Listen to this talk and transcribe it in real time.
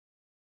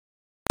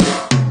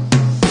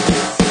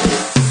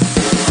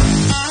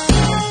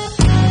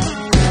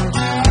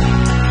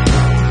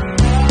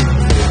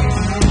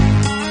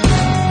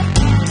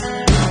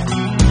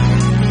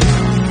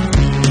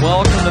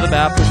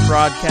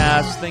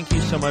broadcast. Thank you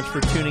so much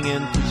for tuning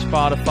in to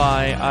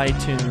Spotify,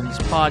 iTunes,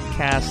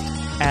 Podcast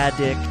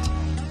Addict,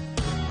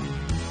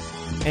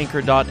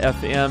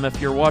 Anchor.fm. If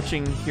you're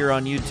watching here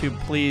on YouTube,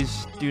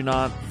 please do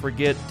not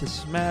forget to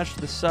smash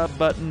the sub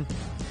button,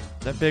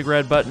 that big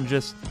red button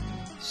just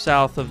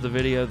south of the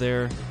video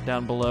there,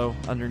 down below,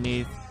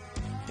 underneath,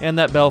 and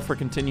that bell for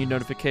continued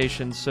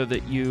notifications so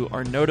that you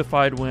are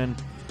notified when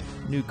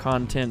new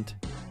content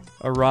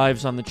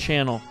arrives on the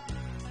channel.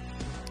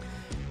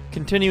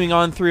 Continuing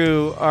on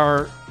through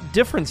our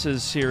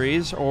differences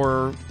series,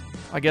 or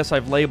I guess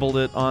I've labeled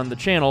it on the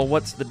channel,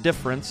 What's the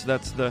Difference?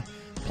 That's the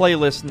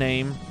playlist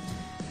name.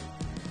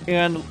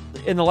 And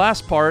in the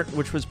last part,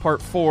 which was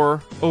part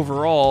 4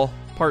 overall,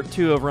 part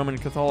 2 of Roman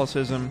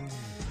Catholicism,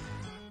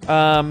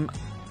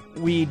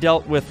 we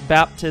dealt with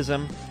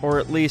baptism, or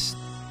at least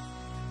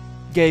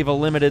gave a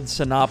limited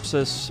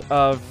synopsis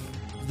of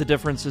the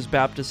differences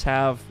Baptists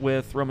have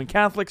with Roman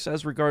Catholics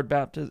as regards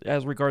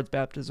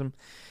baptism.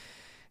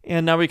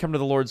 And now we come to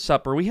the Lord's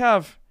Supper. We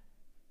have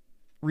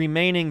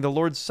remaining the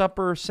Lord's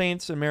Supper,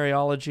 Saints and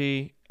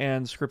Mariology,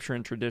 and Scripture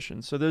and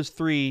Tradition. So those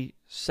 3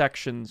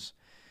 sections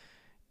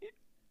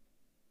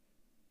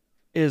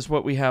is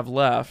what we have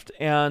left.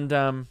 And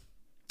so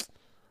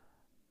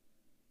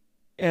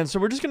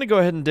we're just going to go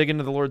ahead and dig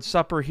into the Lord's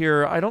Supper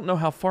here. I don't know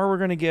how far we're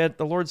going to get.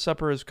 The Lord's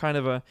Supper is kind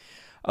of a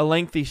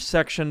lengthy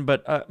section,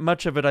 but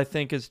much of it, I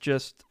think, is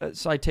just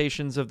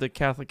citations of the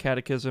Catholic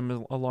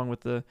Catechism along with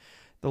the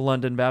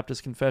London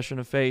Baptist Confession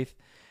of Faith.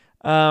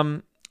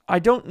 I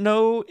don't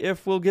know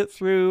if we'll get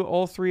through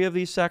all 3 of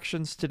these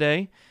sections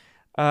today.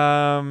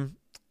 We'll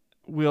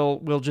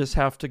just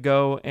have to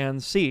go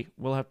and see.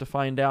 We'll have to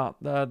find out.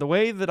 The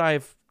way that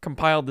I've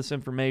compiled this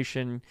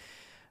information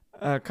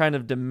kind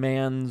of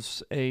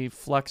demands a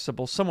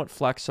somewhat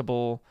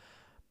flexible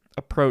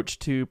approach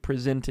to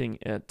presenting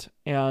it,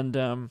 and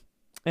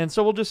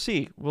so we'll just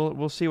see.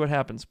 We'll see what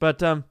happens.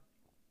 But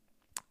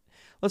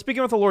let's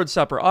begin with the Lord's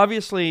Supper.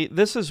 Obviously,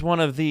 this is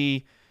one of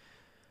the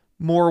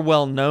more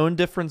well-known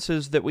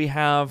differences that we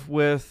have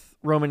with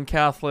Roman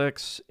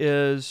Catholics,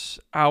 is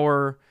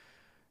our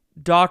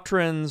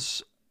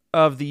doctrines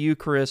of the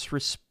Eucharist,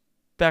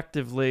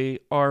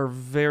 respectively, are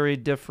very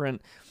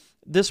different.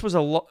 This was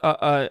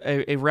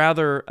a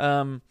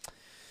rather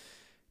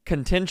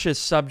contentious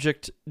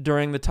subject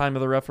during the time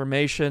of the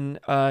Reformation.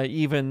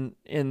 Even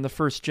in the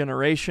first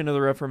generation of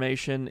the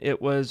Reformation, it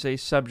was a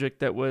subject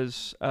that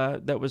was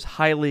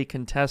highly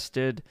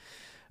contested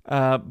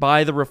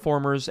by the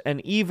Reformers, and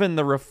even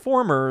the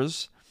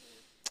Reformers,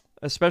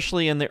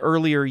 especially in the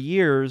earlier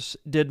years,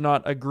 did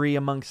not agree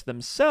amongst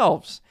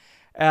themselves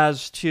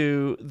as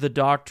to the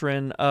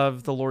doctrine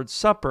of the Lord's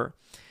Supper.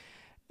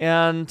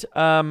 And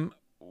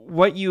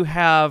what you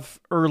have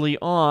early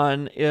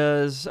on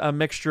is a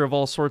mixture of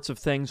all sorts of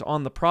things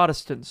on the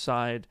Protestant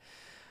side.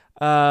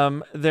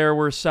 There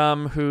were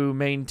some who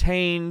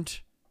maintained,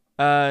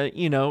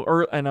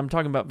 and I'm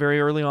talking about very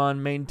early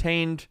on,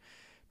 maintained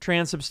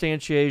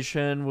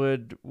transubstantiation,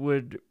 would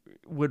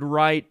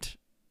write,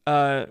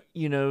 along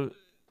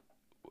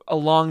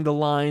the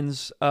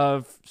lines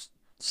of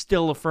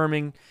still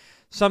affirming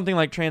something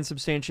like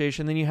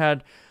transubstantiation. Then you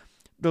had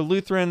the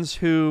Lutherans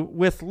who,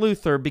 with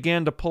Luther,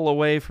 began to pull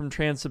away from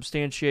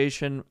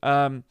transubstantiation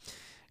and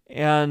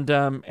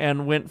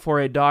went for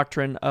a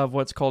doctrine of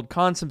what's called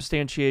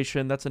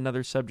consubstantiation. That's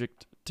another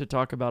subject to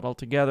talk about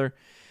altogether.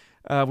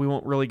 We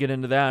won't really get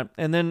into that.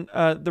 And then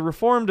the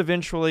Reformed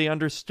eventually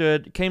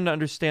came to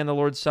understand the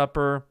Lord's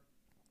Supper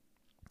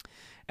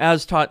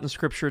as taught in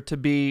Scripture to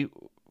be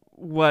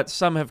what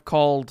some have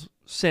called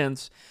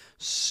since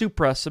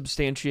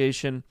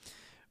suprasubstantiation,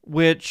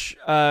 which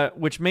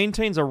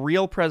maintains a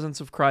real presence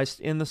of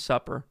Christ in the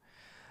supper,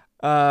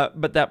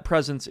 but that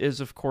presence is,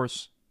 of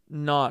course,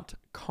 not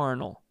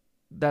carnal.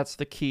 That's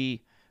the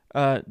key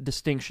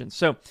distinction.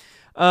 So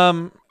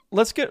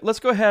let's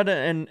go ahead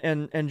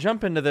and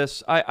jump into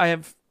this.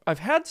 I've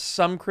had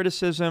some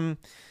criticism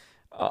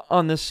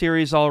on this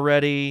series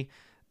already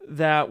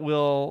that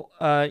will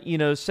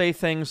say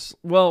things.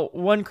 Well,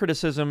 one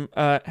criticism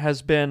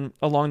has been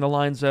along the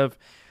lines of,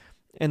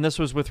 and this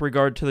was with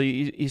regard to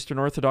the Eastern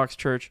Orthodox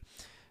Church,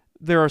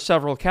 there are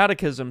several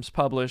catechisms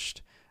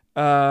published.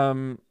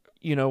 Why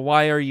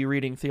are you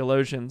reading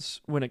theologians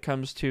when it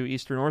comes to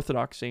Eastern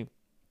Orthodoxy?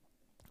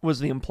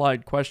 Was the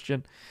implied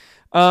question.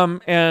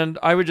 And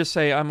I would just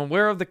say I'm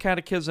aware of the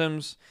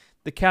catechisms.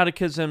 The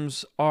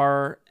catechisms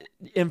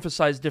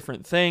emphasize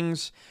different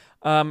things.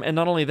 And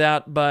not only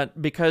that,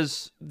 but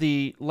because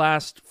the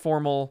last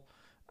formal,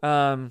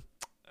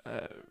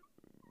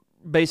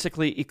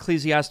 basically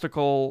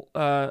ecclesiastical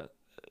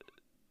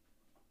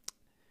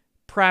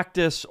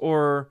practice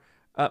or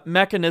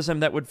mechanism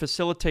that would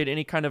facilitate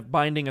any kind of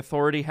binding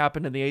authority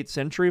happened in the 8th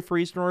century for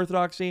Eastern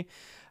Orthodoxy,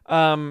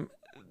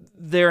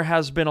 there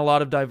has been a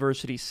lot of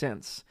diversity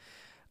since.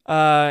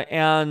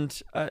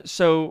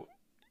 So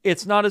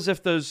it's not as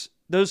if those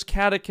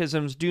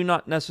catechisms do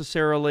not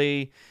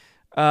necessarily,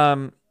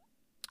 while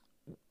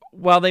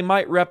they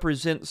might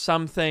represent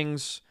some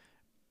things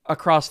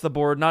across the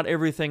board. Not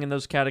everything in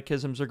those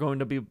catechisms are going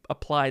to be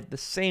applied the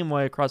same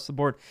way across the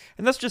board.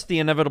 And that's just the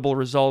inevitable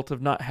result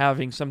of not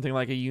having something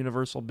like a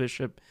universal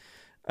bishop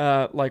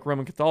like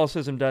Roman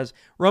Catholicism does.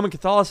 Roman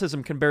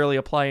Catholicism can barely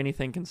apply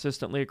anything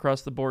consistently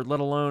across the board, let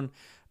alone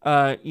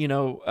a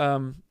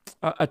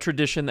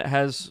tradition that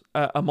has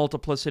a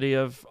multiplicity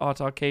of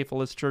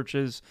autocephalous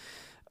churches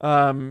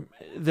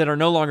that are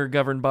no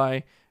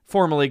longer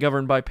formally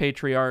governed by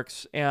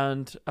patriarchs,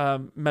 and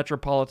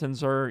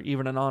metropolitans are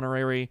even an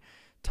honorary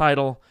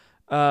title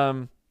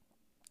to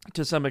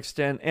some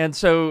extent. And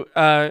so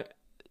I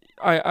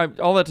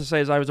all that to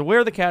say is I was aware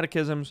of the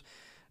catechisms.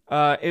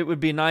 It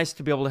would be nice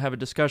to be able to have a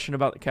discussion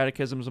about the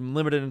catechisms. I'm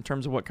limited in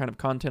terms of what kind of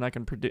content I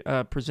can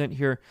present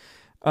here.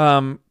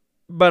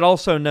 But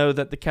also know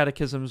that the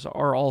catechisms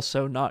are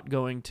also not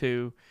going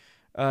to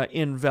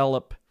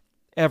envelop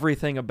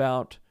everything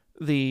about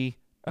the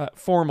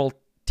formal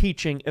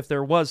teaching, if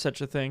there was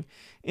such a thing,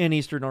 in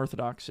Eastern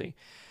Orthodoxy.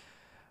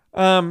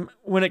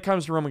 When it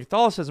comes to Roman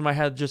Catholicism, I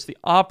had just the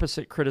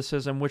opposite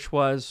criticism, which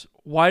was,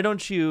 why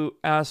don't you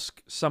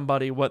ask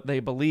somebody what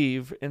they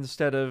believe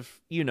instead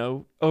of,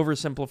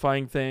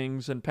 oversimplifying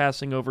things and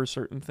passing over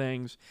certain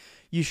things?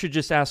 You should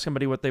just ask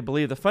somebody what they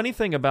believe. The funny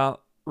thing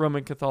about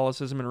Roman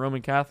Catholicism and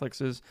Roman Catholics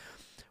is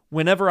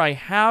whenever I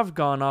have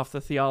gone off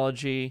the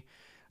theology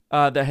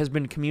that has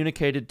been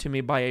communicated to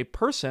me by a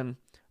person,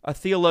 a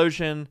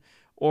theologian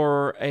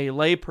or a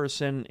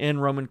layperson in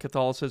Roman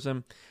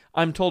Catholicism,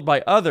 I'm told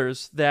by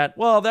others that,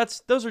 well,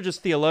 those are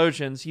just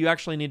theologians. You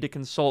actually need to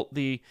consult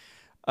the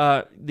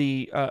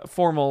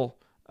formal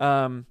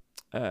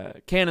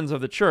canons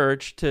of the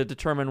church to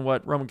determine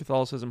what Roman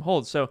Catholicism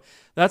holds. So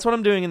that's what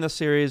I'm doing in this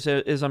series,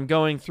 is I'm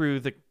going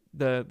through the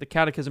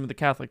Catechism of the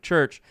Catholic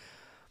Church,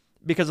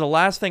 because the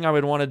last thing I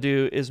would want to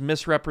do is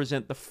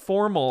misrepresent the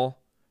formal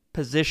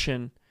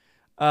position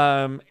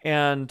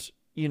and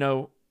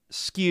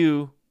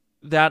skew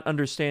that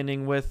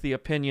understanding with the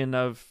opinion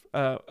of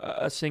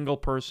a single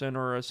person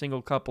or a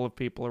single couple of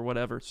people or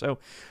whatever. So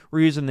we're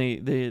using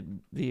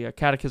the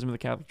Catechism of the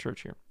Catholic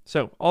Church here.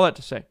 So all that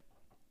to say,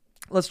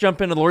 let's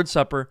jump into the Lord's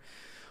Supper,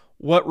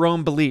 what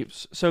Rome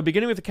believes. So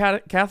beginning with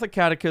the Catholic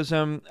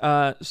Catechism,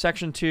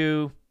 section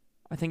 2,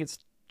 I think it's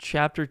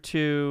chapter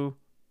 2.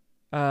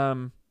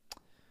 I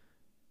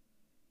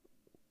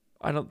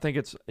don't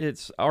think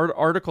it's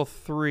article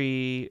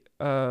 3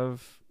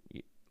 of,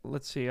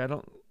 let's see,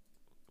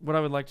 what I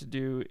would like to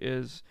do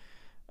is,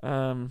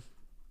 so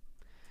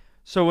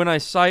when I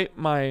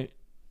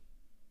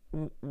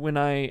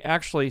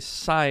actually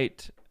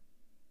cite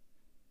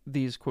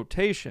these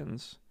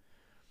quotations,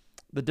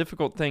 the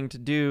difficult thing to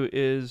do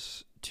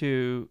is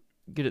to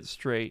get it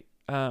straight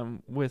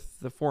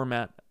with the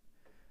format.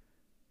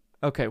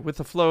 Okay, with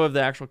the flow of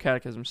the actual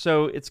catechism.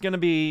 So it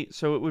would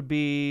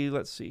be,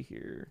 let's see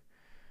here.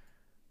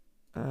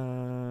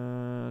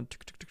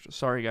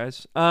 Sorry,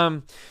 guys.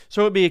 So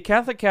it would be a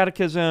Catholic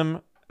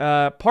Catechism,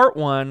 Part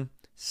 1,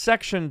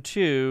 Section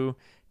 2,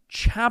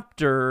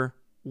 Chapter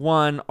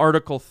 1,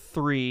 Article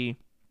 3,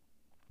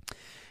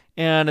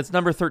 and it's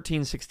number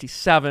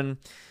 1367.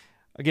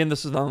 Again,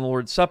 this is on the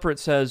Lord's Supper. It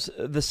says,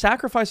 the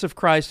sacrifice of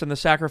Christ and the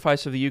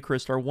sacrifice of the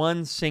Eucharist are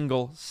one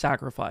single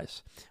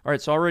sacrifice. All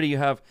right, so already you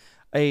have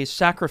a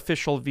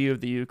sacrificial view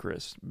of the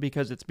Eucharist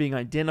because it's being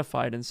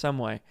identified in some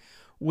way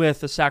with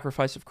the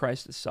sacrifice of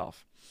Christ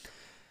itself.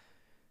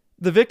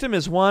 The victim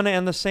is one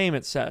and the same,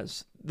 it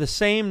says. The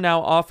same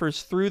now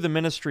offers through the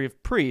ministry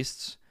of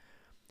priests,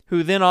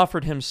 who then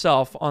offered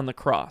himself on the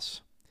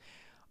cross.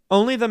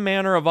 Only the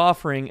manner of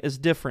offering is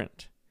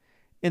different.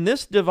 In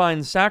this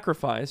divine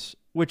sacrifice,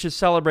 which is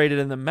celebrated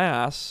in the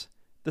Mass,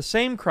 the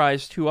same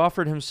Christ who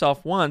offered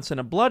himself once in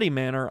a bloody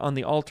manner on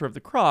the altar of the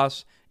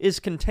cross is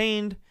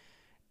contained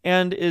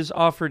and is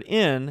offered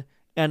in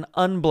an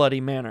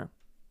unbloody manner.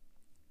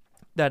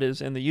 That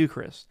is, in the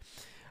Eucharist.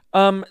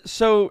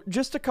 So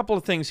just a couple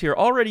of things here.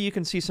 Already you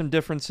can see some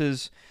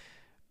differences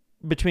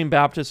between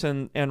Baptists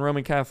and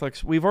Roman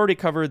Catholics. We've already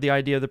covered the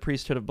idea of the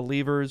priesthood of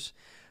believers.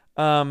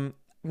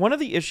 One of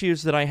the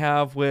issues that I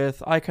have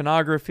with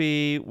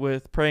iconography,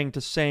 with praying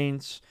to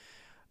saints,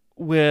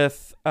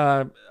 with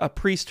a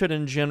priesthood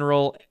in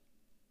general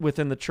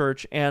within the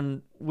church,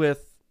 and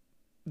with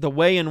the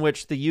way in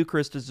which the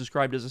Eucharist is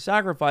described as a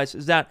sacrifice,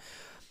 is that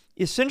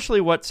essentially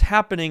what's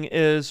happening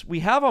is we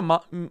have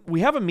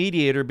a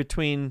mediator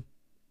between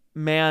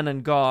man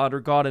and God,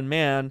 or God and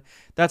man.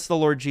 That's the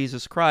Lord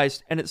Jesus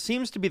Christ. And it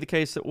seems to be the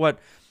case that what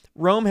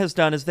Rome has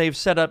done is they've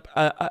set up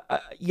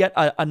yet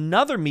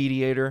another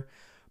mediator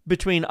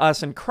between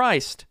us and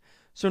Christ.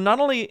 So not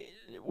only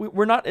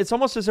it's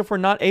almost as if we're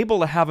not able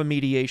to have a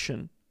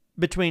mediation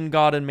between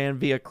God and man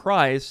via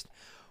Christ.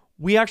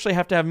 We actually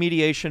have to have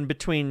mediation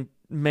between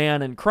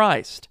man and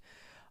Christ.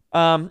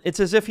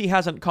 It's as if he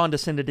hasn't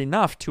condescended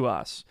enough to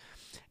us.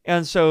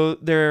 And so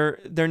there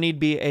need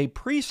be a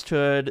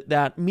priesthood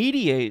that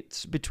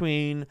mediates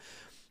between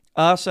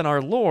us and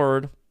our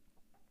Lord.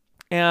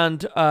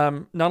 And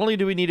not only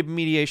do we need a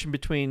mediation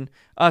between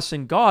us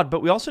and God,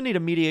 but we also need a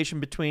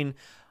mediation between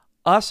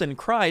us and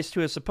Christ,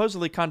 who has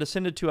supposedly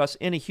condescended to us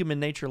in a human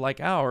nature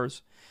like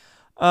ours.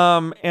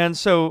 And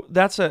so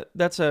that's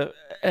an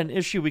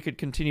issue we could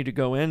continue to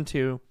go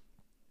into,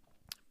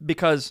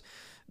 because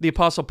the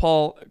Apostle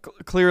Paul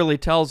clearly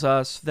tells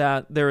us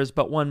that there is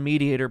but one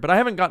mediator. But I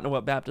haven't gotten to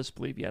what Baptists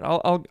believe yet.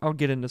 I'll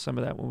get into some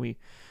of that when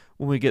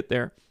we get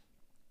there.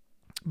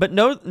 But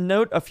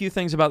note a few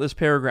things about this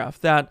paragraph.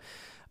 That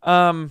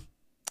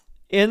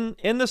in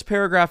this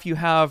paragraph you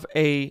have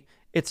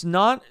it's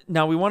not,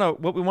 now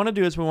what we want to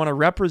do is we want to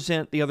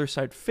represent the other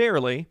side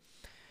fairly.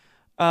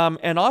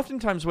 And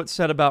oftentimes what's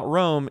said about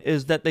Rome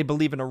is that they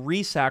believe in a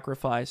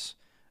re-sacrifice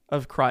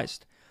of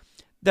Christ.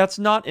 That's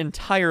not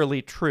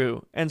entirely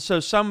true. And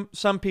so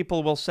some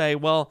people will say,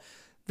 well,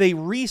 they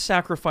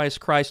re-sacrifice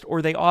Christ,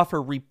 or they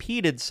offer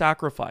repeated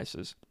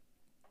sacrifices.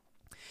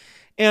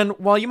 And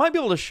while you might be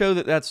able to show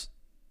that that's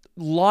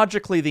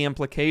logically the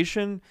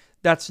implication,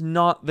 that's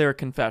not their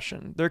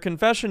confession. Their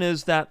confession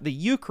is that the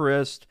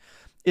Eucharist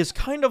is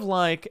kind of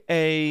like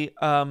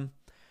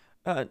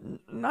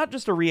not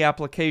just a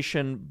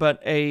reapplication,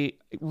 but a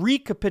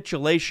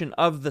recapitulation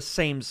of the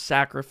same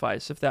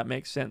sacrifice, if that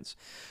makes sense.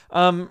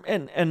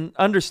 And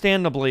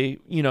understandably,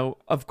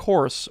 of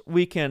course,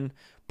 we can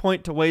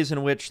point to ways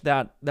in which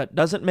that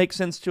doesn't make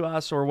sense to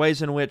us, or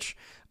ways in which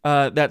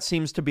that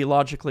seems to be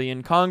logically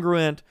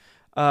incongruent.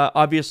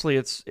 Obviously,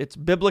 it's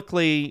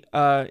biblically,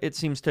 it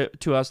seems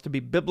to us to be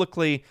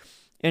biblically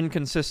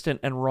inconsistent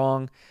and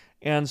wrong.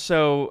 And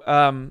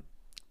so,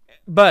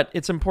 but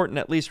it's important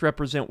to at least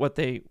represent what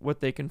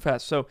they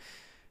confess. So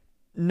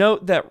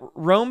note that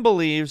Rome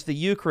believes the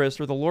Eucharist,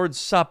 or the Lord's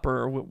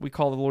Supper, what we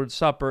call the Lord's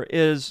Supper,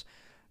 is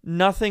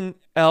nothing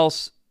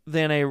else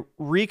than a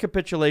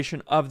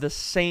recapitulation of the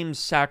same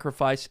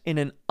sacrifice in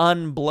an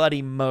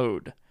unbloody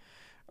mode.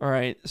 All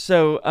right,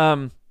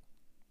 so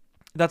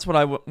that's what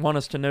I want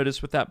us to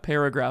notice with that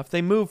paragraph.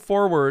 They move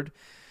forward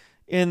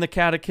in the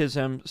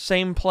Catechism,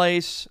 same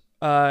place.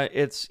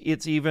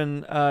 It's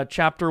even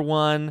chapter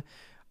 1.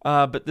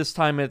 But this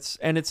time it's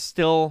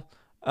still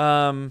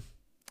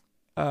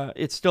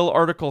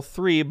Article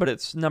 3, but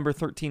it's number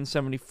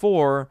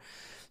 1374,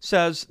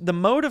 says, the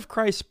mode of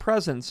Christ's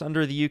presence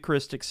under the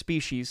Eucharistic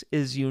species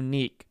is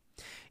unique.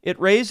 It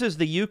raises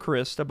the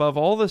Eucharist above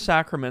all the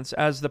sacraments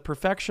as the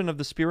perfection of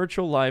the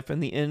spiritual life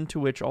and the end to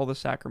which all the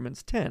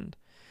sacraments tend.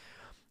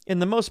 In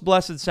the most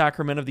blessed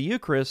sacrament of the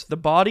Eucharist, the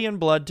body and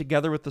blood,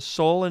 together with the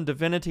soul and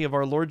divinity of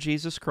our Lord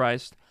Jesus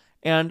Christ,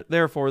 and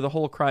therefore the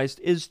whole Christ,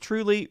 is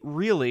truly,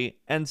 really,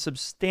 and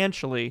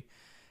substantially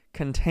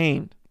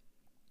contained.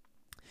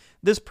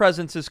 This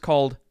presence is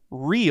called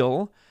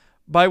real,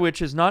 by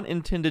which is not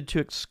intended to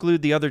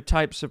exclude the other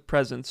types of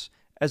presence,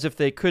 as if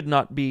they could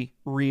not be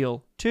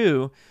real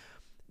too,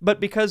 but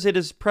because it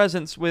is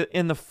presence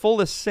in the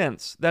fullest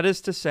sense, that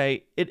is to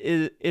say, it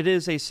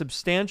is a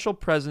substantial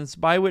presence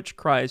by which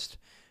Christ,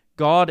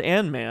 God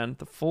and man,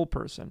 the full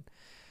person,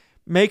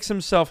 makes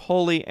himself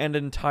wholly and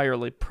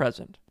entirely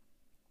present.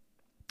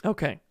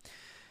 Okay,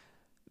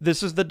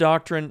 this is the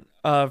doctrine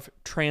of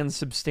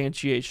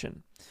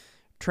transubstantiation.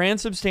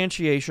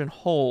 Transubstantiation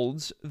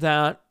holds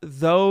that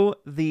though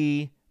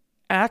the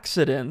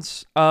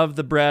accidents of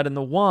the bread and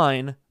the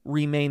wine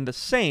remain the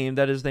same,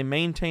 that is, they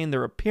maintain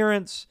their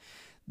appearance,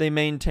 they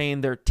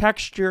maintain their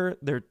texture,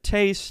 their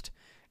taste,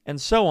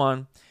 and so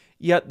on,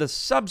 yet the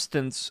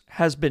substance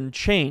has been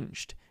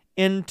changed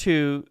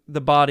into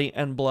the body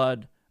and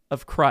blood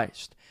of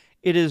Christ.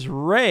 It is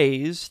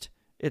raised,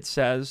 it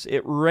says,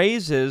 it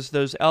raises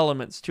those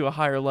elements to a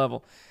higher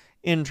level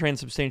in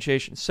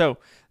transubstantiation. So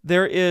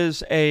there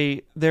is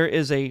a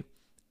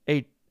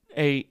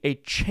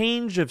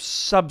change of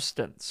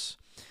substance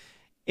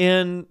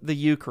in the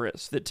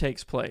Eucharist that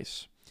takes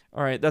place.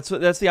 All right, that's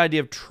the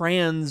idea of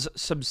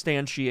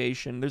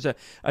transubstantiation. There's a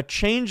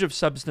change of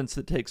substance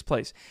that takes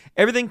place.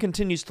 Everything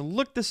continues to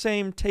look the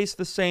same, taste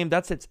the same.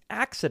 That's its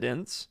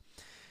accidents,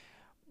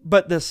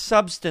 but the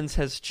substance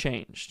has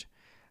changed.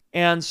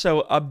 And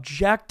so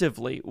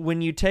objectively,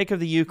 when you take of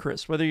the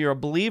Eucharist, whether you're a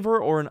believer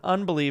or an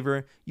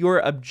unbeliever,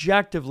 you're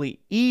objectively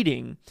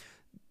eating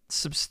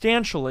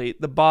substantially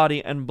the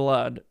body and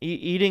blood,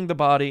 eating the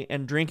body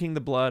and drinking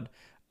the blood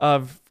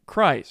of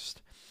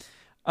Christ.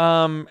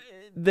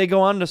 They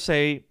go on to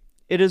say,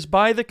 it is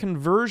by the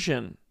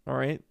conversion, all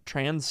right,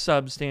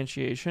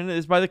 transubstantiation, it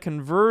is by the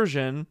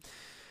conversion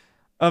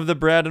of the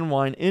bread and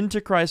wine into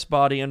Christ's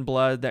body and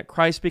blood that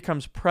Christ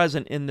becomes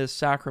present in this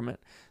sacrament.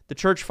 The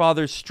Church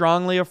Fathers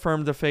strongly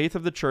affirmed the faith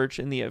of the Church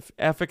in the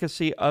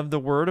efficacy of the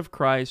Word of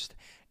Christ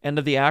and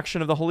of the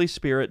action of the Holy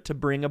Spirit to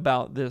bring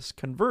about this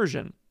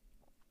conversion.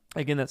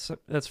 Again,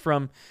 that's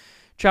from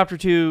chapter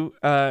 2,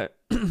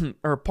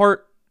 or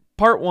part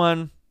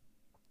 1,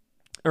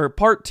 or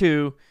part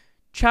 2,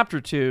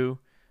 chapter 2,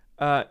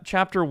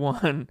 chapter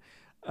 1,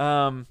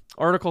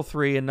 article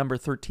 3, and number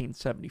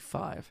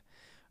 1375.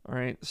 All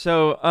right,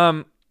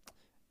 so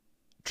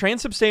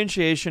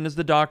transubstantiation is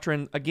the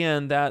doctrine,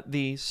 again, that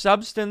the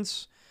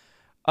substance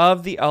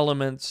of the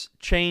elements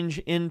change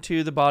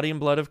into the body and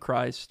blood of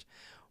Christ,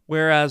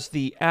 whereas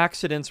the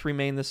accidents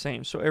remain the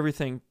same. So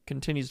everything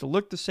continues to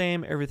look the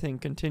same, everything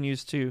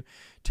continues to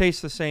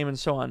taste the same, and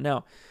so on.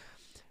 Now,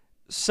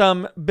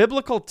 some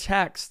biblical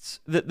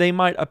texts that they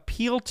might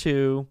appeal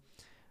to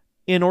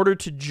in order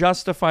to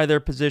justify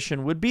their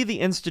position would be the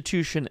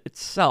institution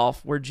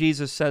itself, where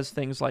Jesus says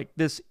things like,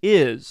 "This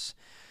is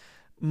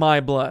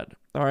my blood."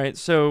 All right,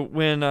 so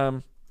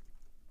when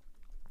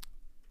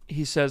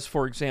he says,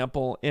 for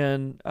example,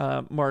 in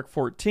Mark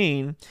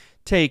 14,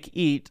 "Take,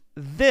 eat,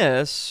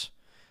 this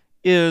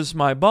is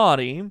my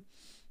body," and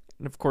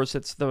of course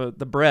it's the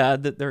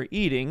bread that they're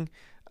eating.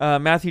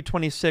 Matthew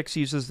 26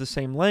 uses the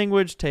same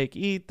language, "Take,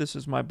 eat, this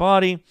is my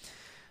body."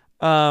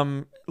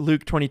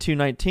 Luke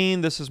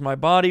 22:19, "This is my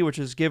body, which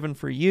is given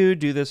for you.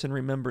 Do this in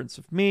remembrance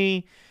of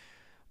me."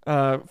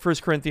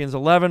 1 Corinthians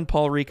 11,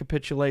 Paul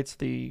recapitulates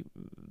the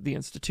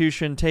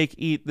institution. "Take,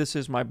 eat, this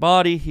is my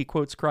body." He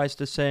quotes Christ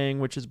as saying,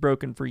 "which is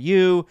broken for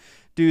you.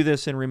 Do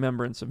this in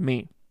remembrance of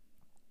me."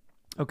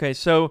 Okay,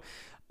 so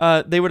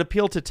they would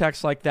appeal to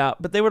texts like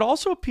that, but they would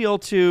also appeal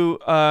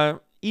to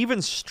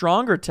even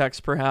stronger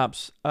texts,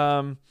 perhaps,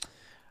 found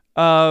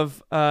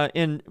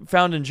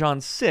in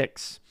John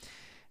 6.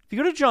 If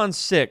you go to John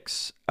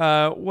 6,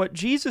 what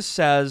Jesus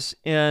says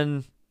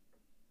in,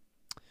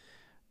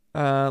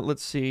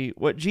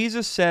 what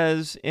Jesus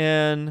says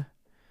in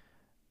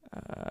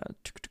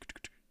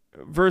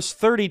verse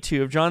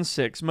 32 of John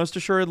 6, "Most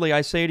assuredly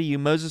I say to you,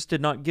 Moses did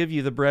not give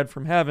you the bread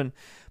from heaven,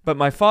 but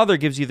my Father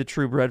gives you the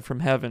true bread from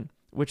heaven,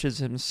 which is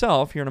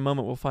himself." Here in a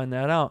moment we'll find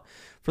that out.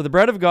 "For the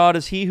bread of God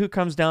is he who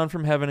comes down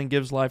from heaven and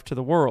gives life to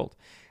the world."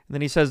 And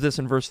then he says this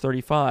in verse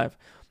 35,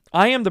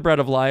 "I am the bread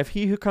of life.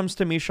 He who comes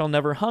to me shall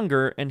never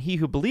hunger, and he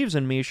who believes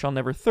in me shall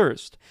never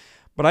thirst.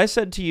 But I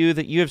said to you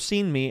that you have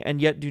seen me,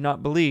 and yet do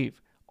not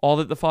believe. All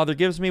that the Father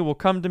gives me will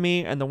come to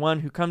me, and the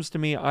one who comes to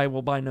me I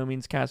will by no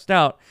means cast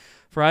out.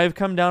 For I have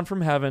come down from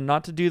heaven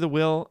not to do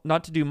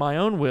my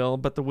own will,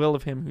 but the will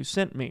of him who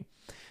sent me.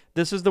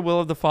 This is the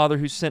will of the Father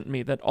who sent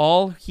me, that of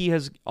all he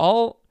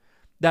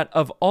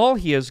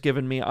has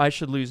given me I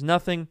should lose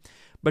nothing,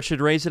 but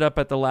should raise it up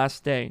at the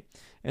last day.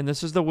 And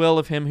this is the will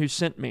of him who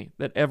sent me,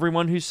 that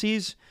everyone who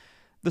sees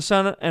the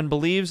Son and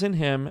believes in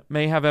him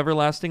may have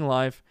everlasting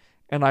life,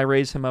 and I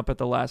raise him up at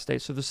the last day."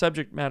 So the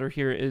subject matter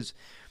here is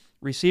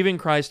receiving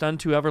Christ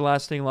unto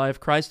everlasting life.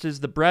 Christ is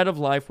the bread of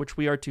life which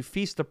we are to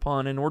feast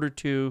upon in order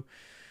to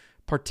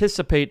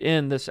participate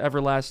in this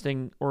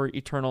everlasting or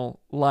eternal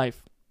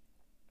life.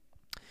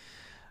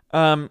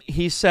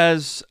 He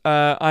says,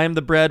 "I am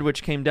the bread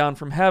which came down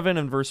from heaven,"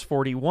 in verse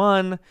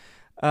 41.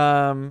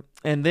 And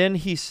then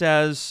he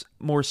says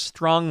more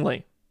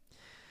strongly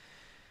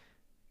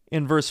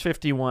in verse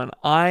 51,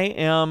 "I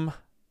am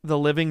the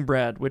living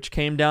bread which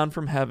came down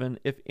from heaven.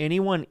 If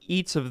anyone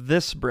eats of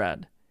this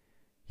bread,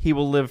 he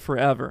will live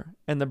forever.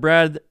 And the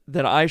bread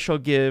that I shall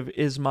give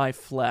is my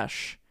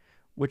flesh,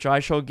 which I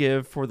shall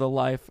give for the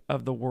life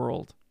of the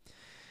world."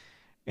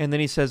 And then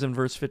he says in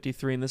verse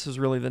 53, and this is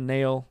really the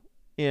nail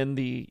in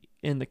the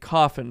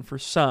coffin for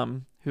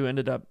some who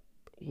ended up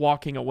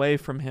walking away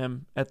from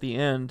him at the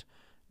end,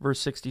 verse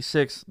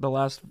 66, the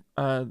last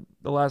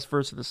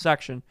verse of the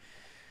section.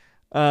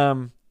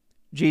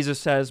 Jesus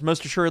says,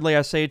 "Most assuredly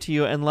I say to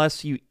you,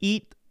 unless you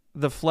eat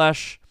the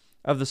flesh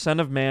of the Son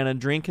of Man and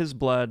drink his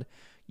blood,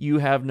 you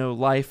have no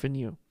life in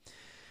you.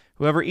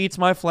 Whoever eats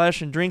my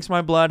flesh and drinks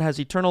my blood has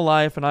eternal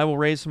life, and I will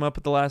raise him up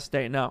at the last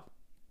day." Now,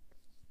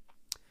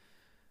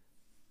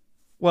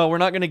 well, we're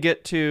not going to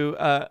get to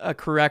a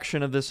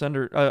correction of this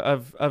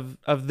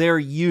of their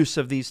use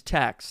of these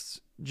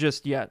texts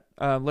just yet.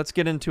 Let's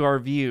get into our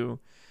view,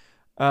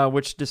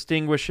 which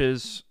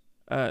distinguishes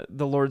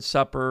the Lord's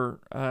Supper,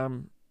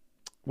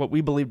 what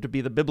we believe to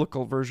be the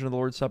biblical version of the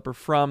Lord's Supper,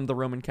 from the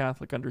Roman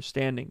Catholic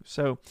understanding.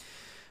 So,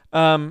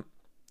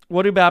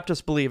 what do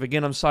Baptists believe?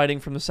 Again, I'm citing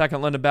from the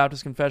Second London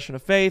Baptist Confession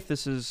of Faith.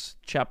 This is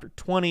chapter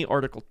 20,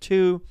 article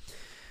 2.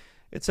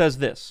 It says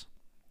this,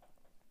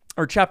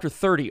 or chapter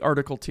 30,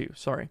 article 2,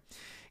 sorry.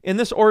 "In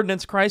this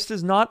ordinance, Christ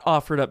is not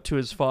offered up to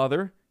his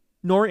Father,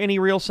 nor any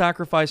real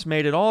sacrifice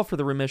made at all for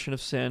the remission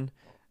of sin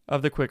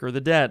of the quick or the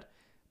dead,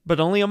 but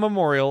only a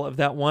memorial of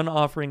that one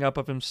offering up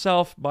of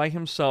himself by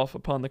himself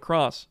upon the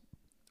cross,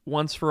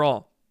 once for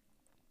all."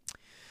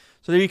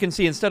 So there you can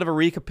see, instead of a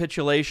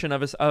recapitulation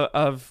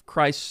of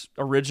Christ's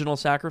original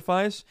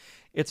sacrifice,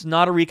 it's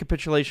not a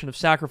recapitulation of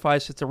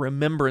sacrifice, it's a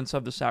remembrance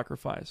of the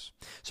sacrifice.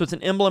 So it's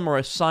an emblem or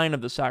a sign of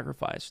the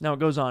sacrifice. Now it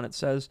goes on, it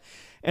says,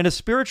 "And a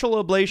spiritual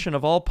oblation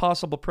of all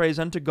possible praise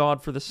unto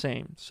God for the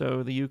same."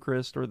 So the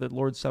Eucharist or the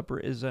Lord's Supper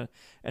is an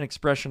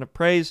expression of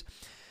praise.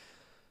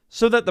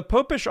 "So that the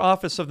popish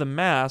office of the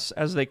Mass,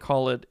 as they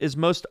call it, is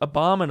most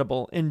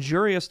abominable,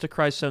 injurious to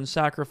Christ's own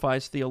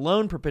sacrifice, the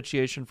alone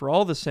propitiation for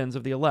all the sins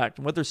of the elect."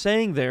 And what they're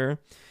saying there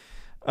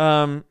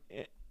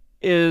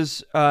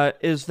is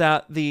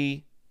that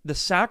the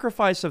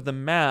sacrifice of the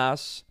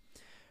Mass,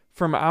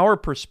 from our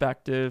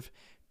perspective,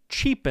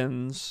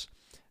 cheapens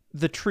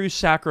the true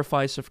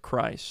sacrifice of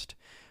Christ.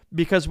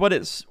 Because what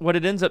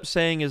it ends up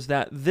saying is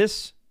that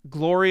this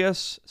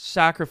glorious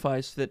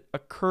sacrifice that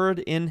occurred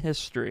in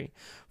history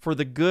for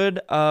the good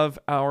of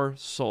our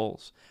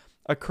souls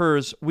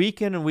occurs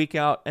week in and week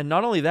out, and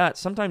not only that,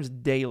 sometimes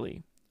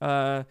daily,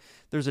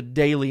 There's a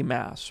daily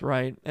Mass,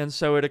 right? And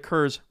so it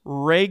occurs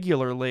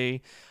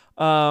regularly.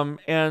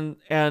 And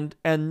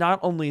not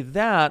only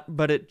that,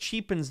 but it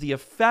cheapens the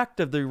effect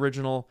of the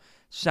original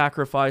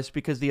sacrifice,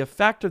 because the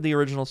effect of the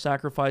original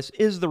sacrifice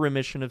is the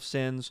remission of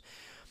sins.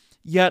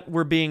 Yet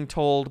we're being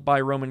told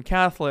by Roman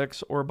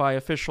Catholics or by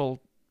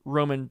official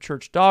Roman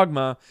Church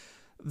dogma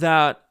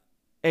that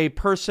a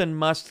person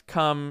must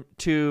come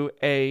to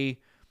a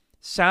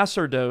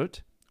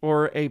sacerdote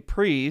or a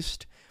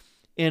priest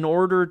in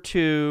order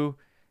to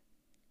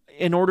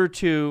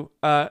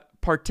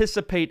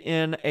participate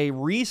in a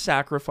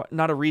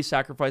not a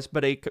re-sacrifice,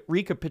 but a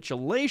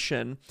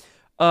recapitulation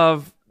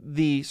of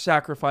the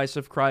sacrifice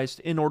of Christ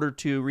in order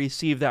to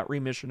receive that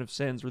remission of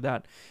sins or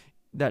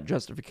that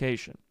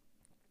justification.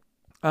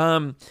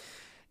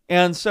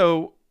 And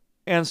so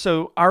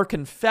our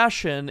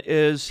confession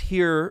is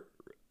here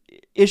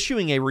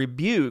issuing a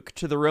rebuke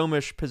to the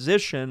Romish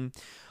position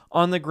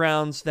on the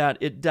grounds that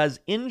it does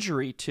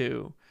injury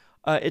to.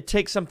 It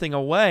takes something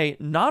away,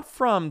 not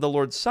from the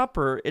Lord's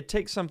Supper, it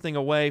takes something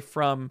away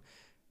from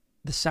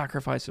the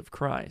sacrifice of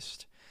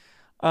Christ.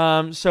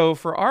 So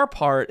for our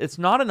part, it's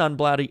not an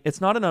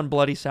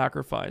unbloody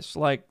sacrifice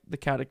like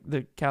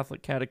the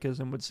Catholic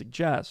Catechism would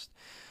suggest,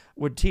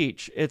 would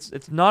teach.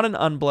 It's not an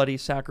unbloody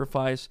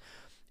sacrifice.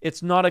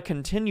 It's not a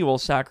continual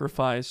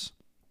sacrifice.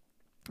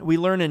 We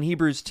learn in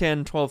Hebrews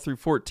 10:12 through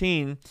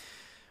 14,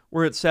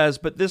 where it says,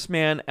 "But this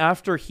man,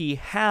 after he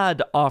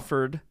had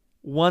offered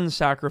one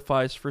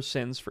sacrifice for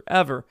sins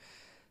forever,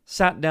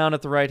 sat down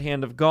at the right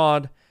hand of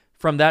God,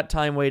 from that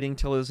time waiting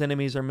till his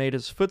enemies are made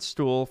his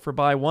footstool, for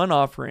by one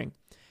offering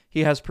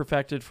he has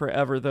perfected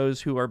forever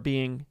those who are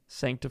being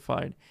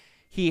sanctified."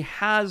 He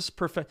has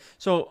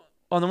So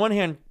on the one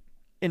hand,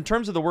 in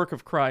terms of the work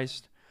of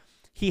Christ,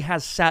 he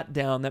has sat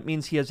down. That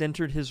means he has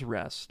entered his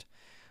rest.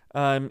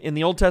 In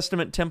the Old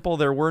Testament temple,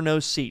 there were no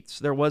seats.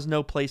 There was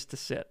no place to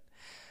sit.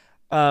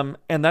 And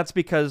that's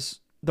because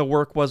the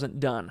work wasn't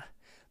done.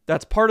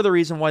 That's part of the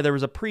reason why there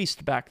was a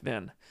priest back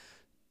then,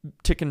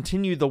 to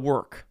continue the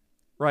work,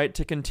 right?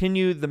 To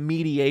continue the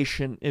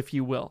mediation, if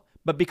you will.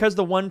 But because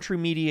the one true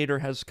mediator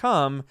has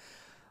come,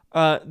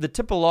 the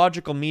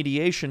typological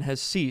mediation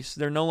has ceased.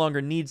 There no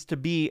longer needs to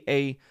be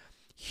a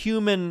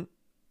human,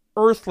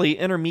 earthly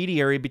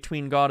intermediary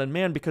between God and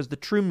man, because the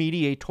true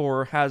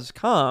mediator has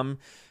come,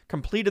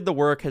 completed the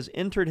work, has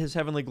entered his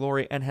heavenly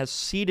glory, and has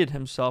seated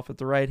himself at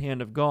the right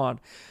hand of God.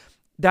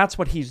 That's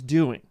what he's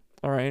doing,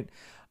 all right?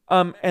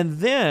 And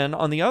then,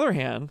 on the other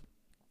hand,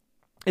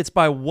 it's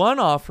by one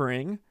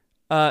offering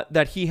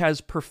that he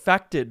has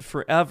perfected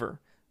forever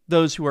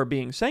those who are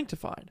being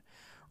sanctified,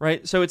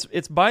 right? So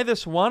it's by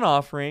this one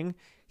offering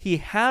he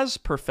has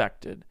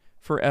perfected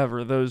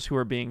forever those who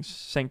are being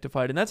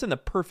sanctified, and that's in the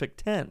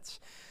perfect tense.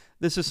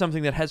 This is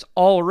something that has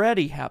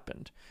already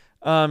happened.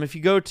 If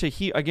you go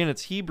to, again,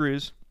 it's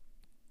Hebrews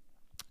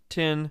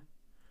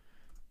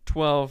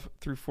 10:12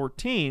 through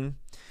 14,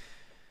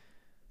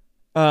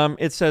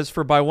 it says,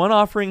 "For by one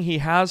offering he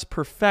has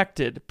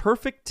perfected,"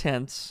 perfect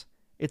tense,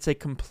 it's a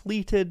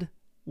completed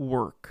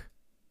work.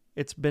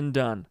 It's been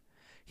done.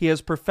 "He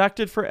has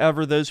perfected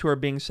forever those who are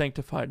being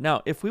sanctified."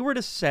 Now, if we were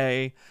to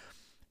say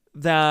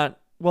that,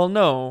 well,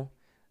 no,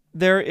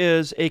 there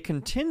is a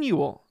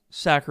continual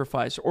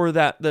sacrifice, or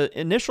that the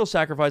initial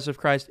sacrifice of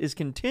Christ is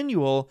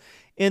continual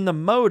in the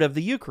mode of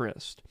the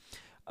Eucharist,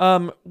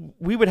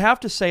 we would have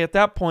to say at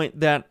that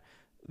point that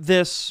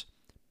this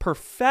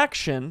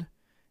perfection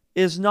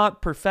is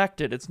not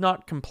perfected. It's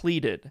not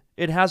completed.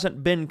 It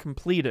hasn't been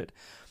completed.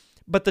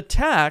 But the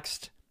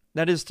text,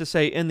 that is to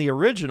say in the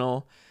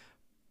original,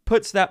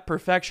 puts that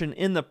perfection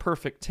in the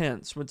perfect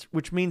tense,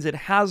 which means it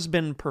has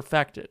been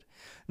perfected.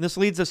 And this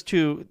leads us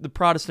to the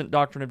Protestant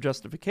doctrine of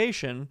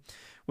justification,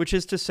 which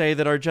is to say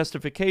that our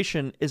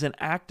justification is an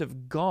act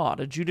of God,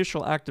 a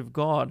judicial act of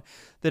God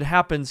that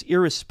happens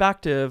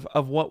irrespective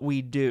of what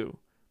we do.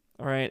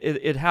 All right,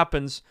 it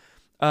happens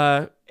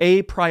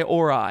a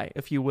priori,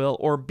 if you will,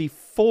 or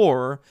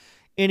before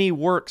any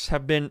works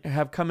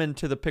have come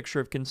into the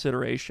picture of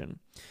consideration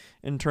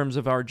in terms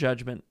of our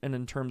judgment and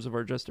in terms of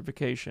our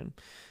justification.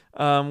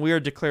 We are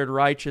declared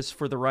righteous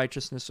for the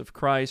righteousness of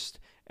Christ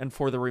and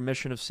for the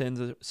remission of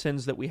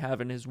sins that we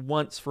have in his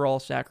once-for-all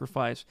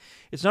sacrifice.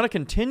 It's not a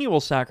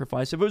continual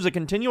sacrifice. If it was a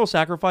continual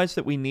sacrifice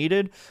that we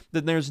needed,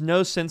 then there's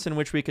no sense in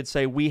which we could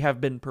say we have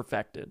been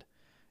perfected,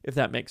 if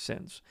that makes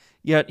sense.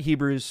 Yet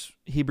Hebrews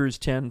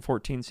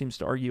 10:14 seems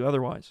to argue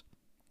otherwise.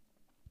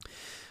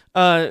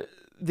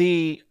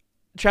 The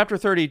chapter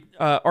 30,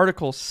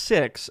 article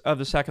 6 of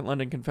the Second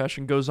London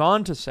Confession goes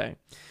on to say,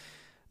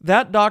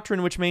 "That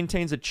doctrine which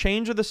maintains a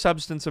change of the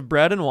substance of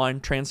bread and wine,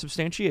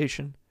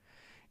 transubstantiation,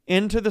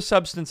 into the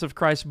substance of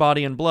Christ's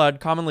body and blood,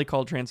 commonly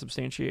called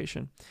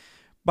transubstantiation,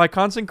 by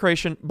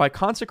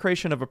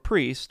consecration of a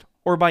priest,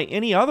 or by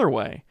any other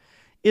way,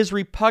 is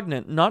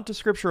repugnant not to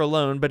Scripture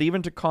alone, but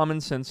even to common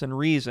sense and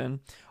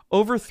reason,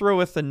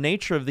 overthroweth the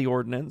nature of the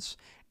ordinance,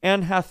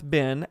 and hath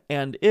been,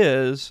 and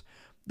is,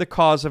 the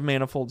cause of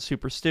manifold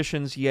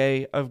superstitions,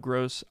 yea, of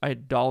gross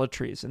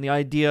idolatries." And the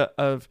idea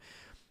of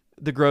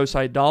the gross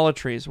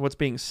idolatries. What's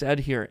being said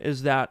here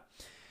is that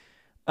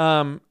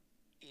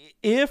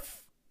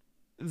if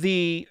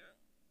the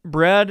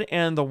bread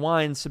and the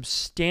wine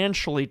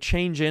substantially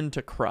change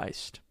into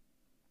Christ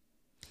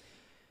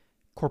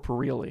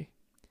corporeally,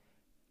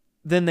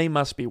 then they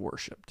must be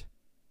worshipped.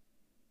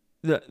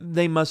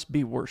 They must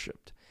be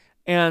worshipped.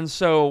 And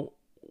so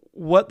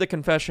what the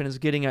confession is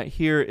getting at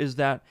here is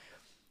that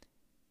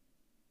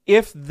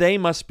if they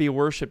must be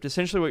worshipped,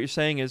 essentially what you're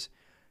saying is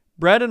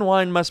bread and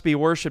wine must be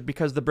worshipped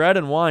because the bread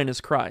and wine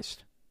is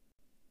Christ.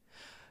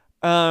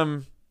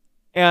 And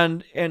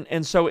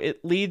so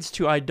it leads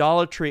to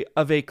idolatry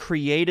of a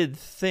created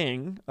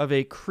thing, of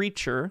a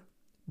creature,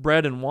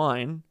 bread and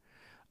wine,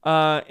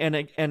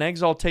 and an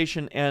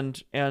exaltation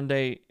and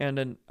a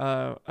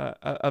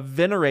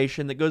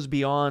veneration that goes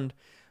beyond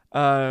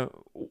how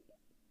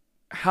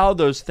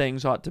those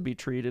things ought to be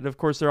treated. Of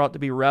course, there ought to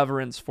be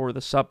reverence for the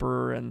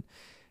supper and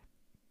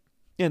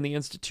the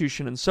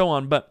institution and so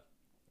on. But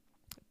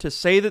to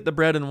say that the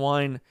bread and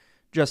wine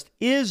just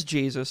is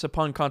Jesus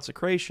upon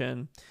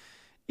consecration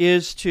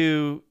is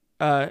to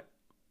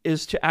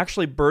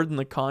actually burden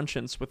the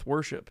conscience with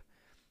worship.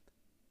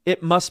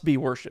 It must be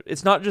worshipped.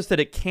 It's not just that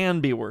it can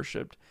be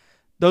worshipped.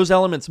 Those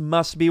elements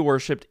must be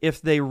worshipped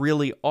if they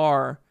really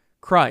are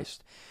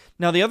Christ.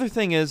 Now, the other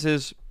thing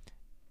is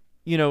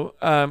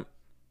the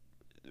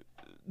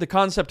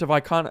concept of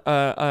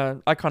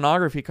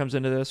iconography comes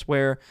into this,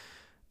 where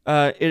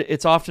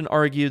it's often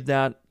argued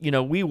that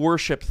we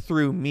worship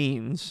through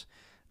means.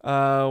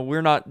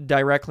 We're not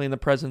directly in the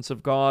presence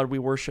of God. We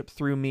worship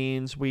through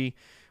means. We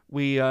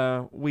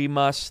are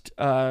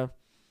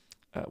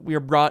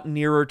brought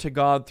nearer to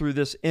God through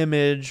this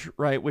image,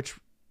 right?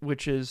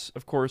 Which is,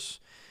 of course,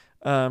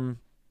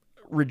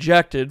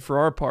 rejected for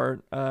our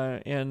part,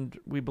 and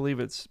we believe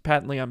it's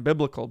patently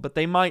unbiblical. But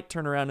they might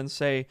turn around and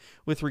say,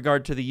 with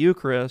regard to the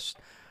Eucharist,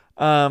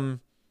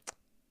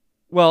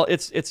 well,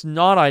 it's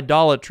not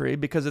idolatry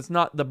because it's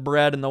not the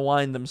bread and the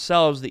wine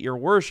themselves that you're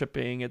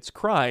worshiping. It's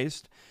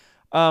Christ.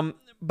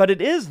 But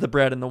it is the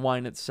bread and the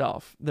wine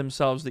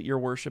themselves that you're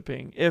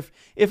worshiping. If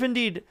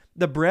indeed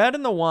the bread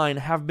and the wine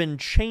have been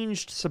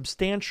changed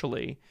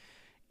substantially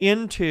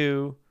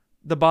into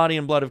the body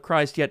and blood of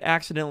Christ, yet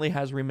accidentally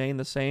has remained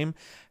the same,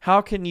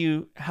 how can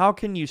you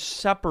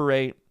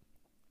separate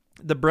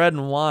the bread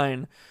and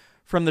wine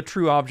from the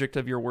true object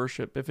of your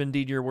worship, if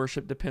indeed your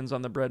worship depends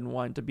on the bread and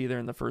wine to be there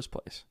in the first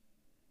place,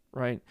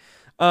 right?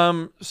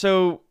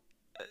 So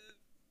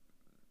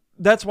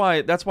that's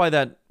why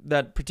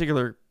that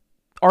particular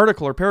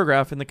article or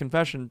paragraph in the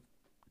confession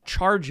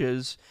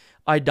charges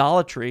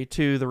idolatry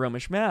to the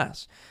Romish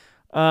Mass.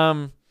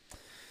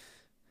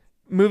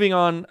 Moving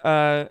on,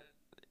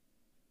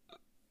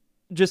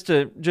 just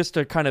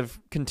to kind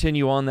of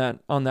continue on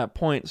that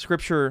point,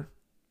 Scripture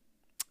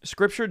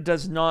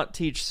does not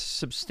teach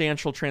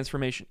substantial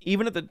transformation.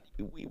 Even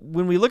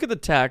when we look at the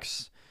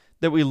text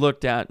that we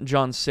looked at,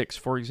 John 6,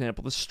 for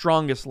example, the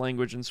strongest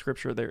language in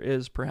Scripture there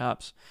is,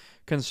 perhaps,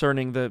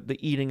 concerning the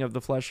eating of the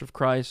flesh of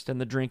Christ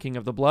and the drinking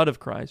of the blood of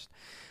Christ.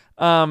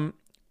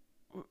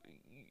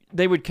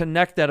 They would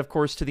connect that, of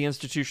course, to the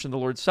institution of the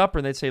Lord's Supper,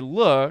 and they'd say,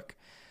 look,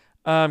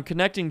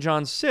 connecting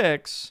John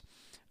 6,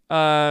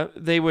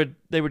 they would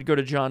go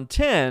to John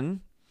 10,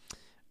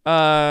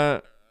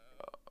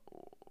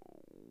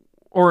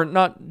 or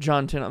not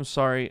John 10, I'm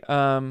sorry,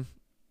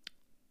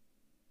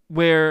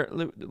 where,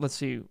 let's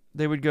see,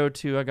 they would go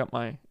to, I got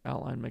my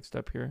outline mixed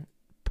up here,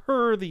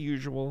 per the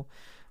usual,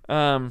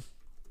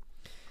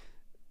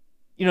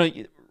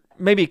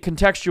 maybe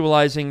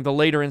contextualizing the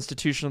later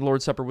institution of the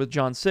Lord's Supper with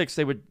John 6,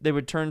 they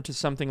would turn to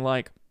something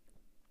like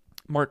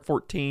Mark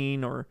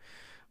 14 or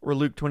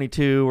Luke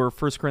 22 or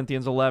 1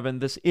 Corinthians 11,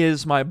 this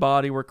is my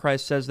body, where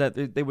Christ says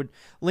that. They would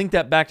link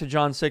that back to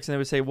John 6, and they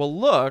would say, well,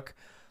 look,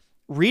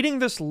 reading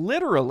this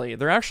literally,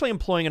 they're actually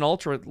employing an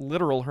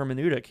ultra-literal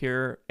hermeneutic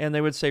here, and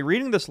they would say,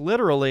 reading this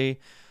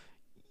literally,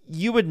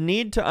 you would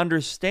need to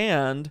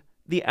understand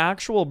the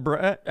actual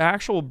bread.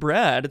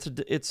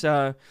 It's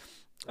an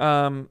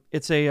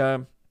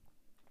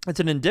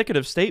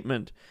indicative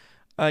statement.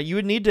 You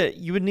would need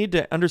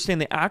to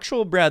understand the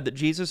actual bread that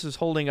Jesus is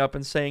holding up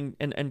and saying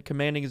and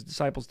commanding his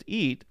disciples to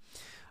eat,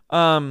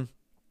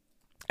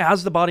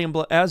 as the body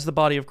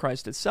of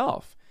Christ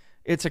itself.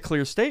 It's a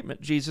clear statement.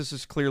 Jesus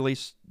is clearly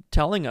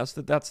telling us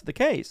that that's the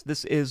case.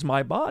 This is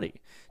my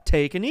body.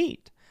 Take and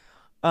eat.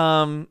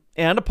 And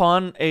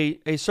upon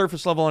a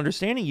surface level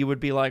understanding, you would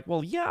be like,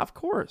 well, yeah, of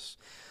course.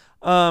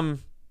 But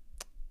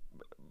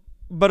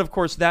of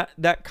course,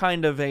 that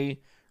kind of a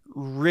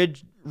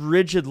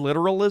rigid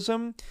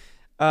literalism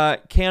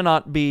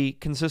cannot be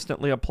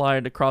consistently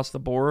applied across the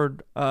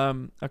board,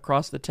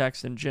 across the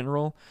text in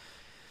general.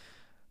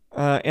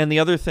 And the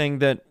other thing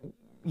that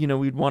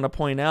we'd want to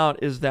point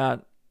out is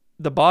that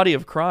the body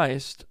of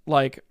Christ,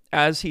 like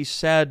as he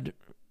said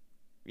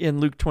in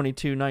Luke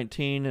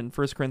 22:19 and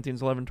 1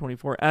 Corinthians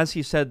 11:24, as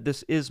he said,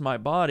 this is my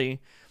body,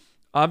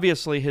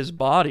 obviously his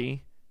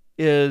body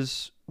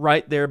is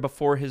right there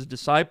before his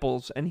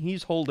disciples, and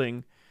he's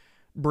holding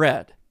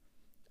bread.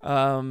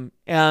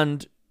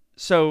 And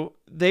So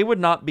they would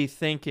not be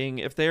thinking,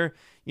 if they're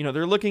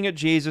looking at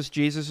Jesus,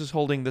 Jesus is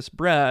holding this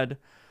bread.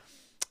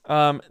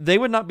 They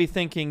would not be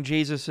thinking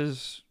Jesus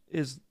is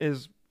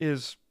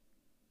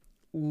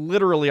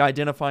literally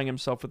identifying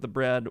himself with the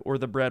bread or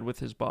the bread with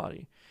his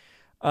body.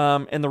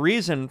 And the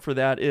reason for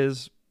that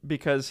is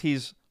because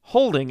he's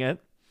holding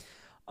it.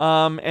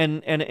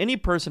 And any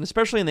person,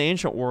 especially in the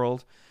ancient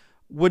world,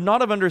 would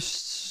not have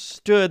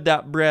understood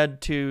that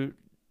bread to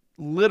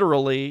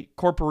literally,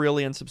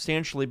 corporeally, and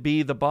substantially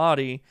be the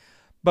body,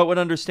 but would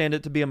understand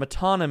it to be a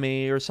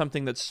metonymy, or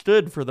something that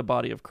stood for the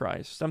body of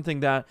Christ, something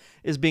that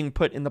is being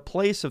put in the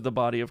place of the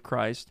body of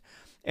Christ,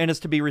 and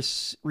is to be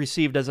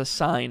received as a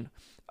sign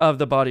of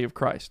the body of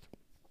Christ.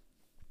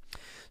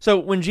 So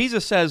when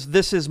Jesus says,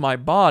 "This is my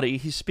body,"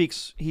 he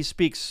speaks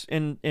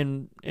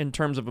in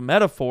terms of a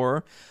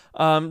metaphor.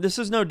 This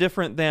is no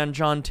different than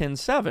John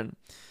 10:7.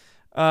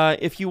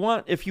 If you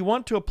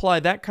want to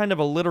apply that kind of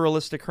a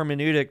literalistic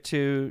hermeneutic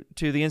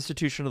to the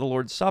institution of the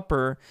Lord's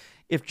Supper,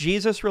 if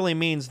Jesus really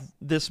means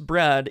this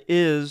bread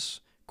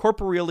is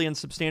corporeally and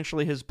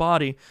substantially his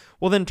body,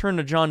 well, then turn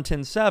to John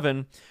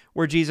 10:7,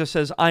 where Jesus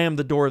says, "I am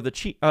the door of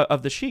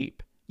the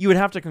sheep." You would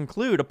have to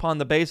conclude, upon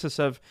the basis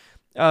of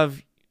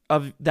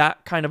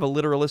that kind of a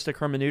literalistic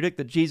hermeneutic,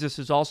 that Jesus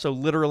is also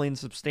literally and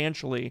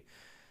substantially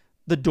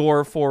the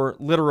door for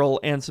literal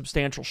and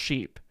substantial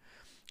sheep.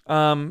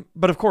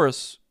 But of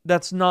course,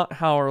 that's not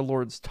how our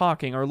Lord's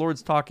talking. Our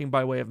Lord's talking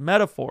by way of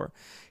metaphor.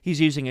 He's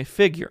using a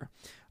figure.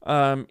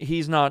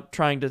 He's not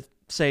trying to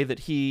say that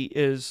he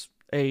is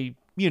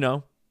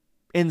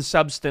in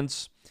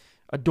substance,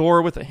 a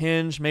door with a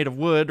hinge made of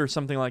wood or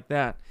something like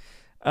that.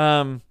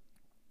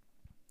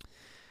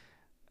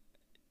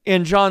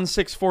 In John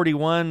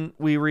 6:41,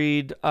 we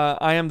read,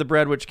 "I am the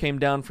bread which came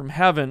down from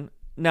heaven."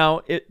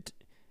 Now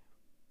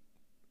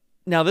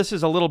this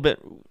is a little bit,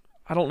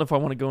 I don't know if I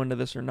want to go into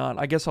this or not.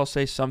 I guess I'll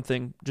say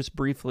something just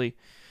briefly.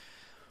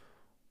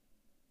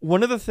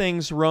 One of the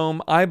things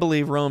I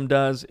believe Rome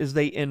does, is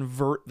they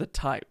invert the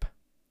type.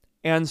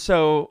 And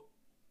so,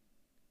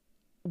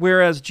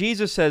 whereas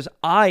Jesus says,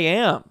 "I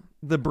am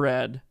the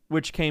bread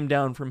which came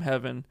down from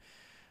heaven,"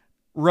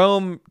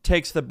 Rome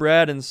takes the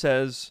bread and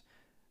says,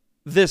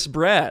 "This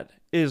bread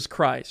is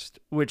Christ,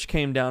 which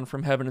came down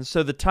from heaven." And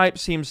so the type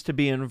seems to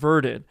be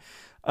inverted.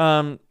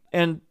 And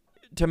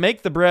to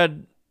make the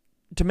bread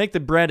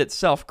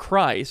itself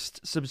Christ,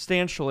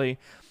 substantially,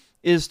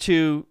 is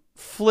to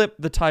flip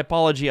the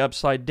typology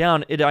upside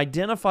down. It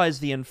identifies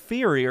the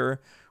inferior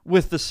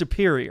with the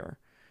superior.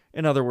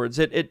 In other words,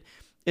 instead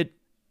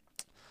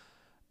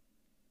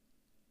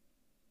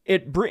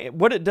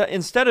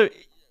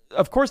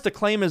of course, the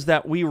claim is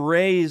that we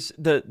raise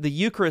the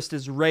Eucharist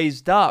is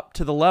raised up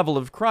to the level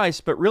of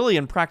Christ, but really,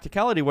 in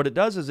practicality, what it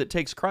does is it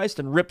takes Christ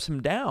and rips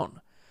him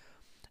down.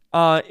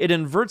 It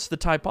inverts the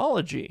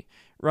typology,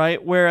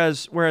 right?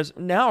 Whereas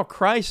now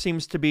Christ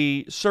seems to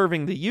be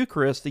serving the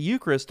Eucharist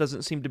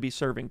doesn't seem to be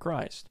serving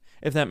Christ,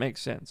 if that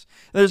makes sense.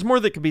 There's more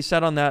that could be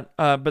said on that,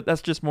 but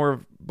that's just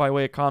more by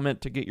way of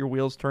comment to get your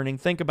wheels turning.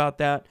 Think about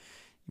that.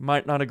 You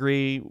might not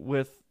agree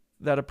with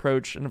that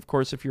approach, and of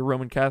course, if you're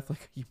Roman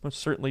Catholic, you most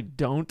certainly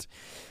don't.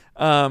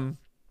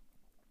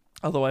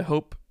 Although I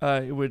hope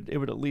it would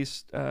at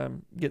least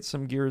get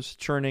some gears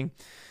churning.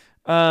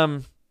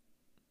 Just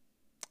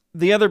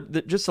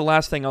the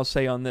last thing I'll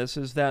say on this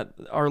is that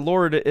our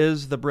Lord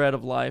is the bread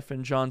of life.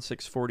 In John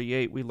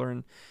 6:48, we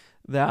learn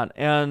that,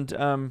 and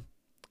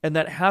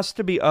that has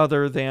to be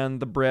other than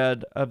the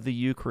bread of the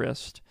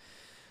Eucharist.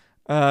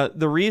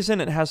 The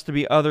reason it has to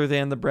be other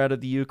than the bread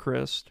of the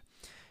Eucharist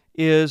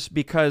is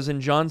because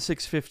in John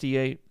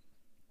 6:58,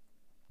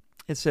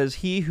 it says,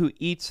 "He who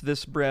eats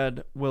this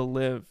bread will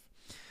live."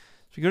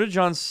 So you go to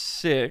John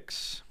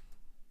 6,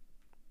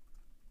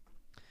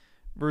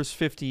 verse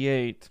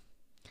 58.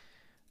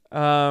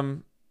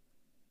 In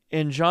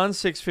John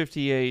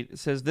 6:58, it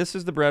says, "This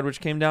is the bread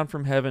which came down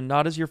from heaven,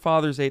 not as your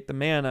fathers ate the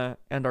manna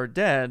and are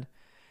dead.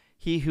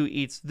 He who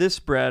eats this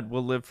bread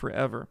will live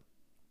forever."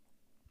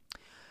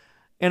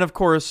 And of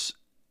course,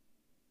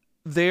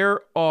 there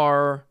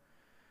are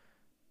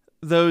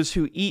those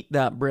who eat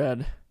that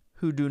bread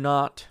who do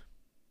not,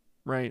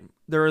 right?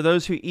 There are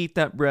those who eat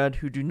that bread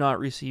who do not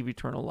receive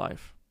eternal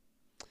life.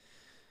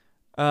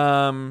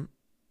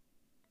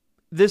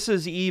 This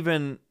is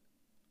even,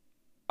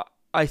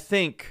 I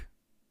think,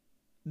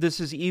 this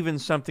is even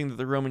something that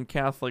the Roman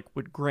Catholic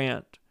would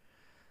grant,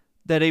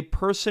 that a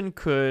person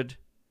could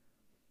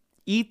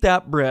eat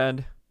that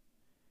bread,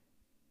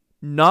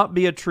 not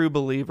be a true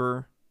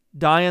believer,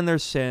 die in their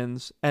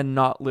sins, and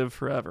not live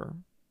forever.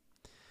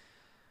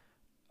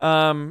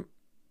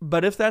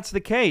 But if that's the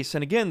case,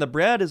 and again, the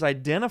bread is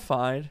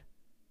identified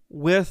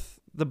with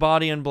the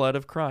body and blood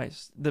of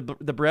Christ. The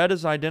bread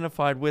is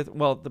identified with,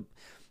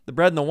 the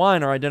bread and the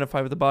wine are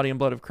identified with the body and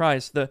blood of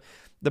Christ. The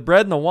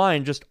bread and the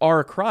wine just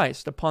are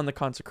Christ upon the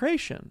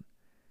consecration.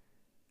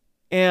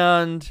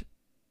 And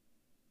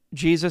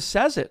Jesus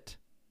says it.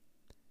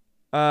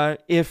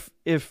 If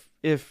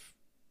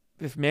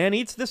man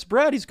eats this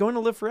bread, he's going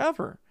to live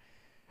forever.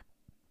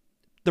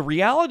 The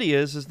reality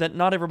is that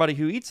not everybody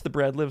who eats the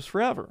bread lives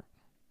forever.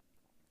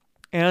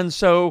 And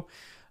so,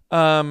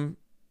 the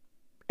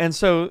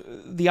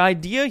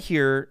idea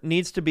here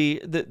needs to be,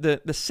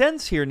 the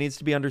sense here needs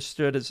to be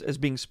understood as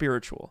being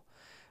spiritual.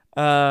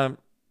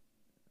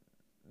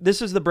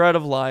 This is the bread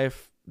of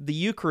life. The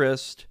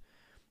Eucharist,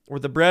 or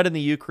the bread in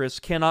the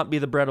Eucharist, cannot be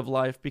the bread of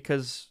life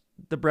because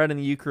the bread in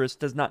the Eucharist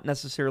does not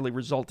necessarily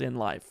result in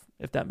life,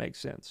 if that makes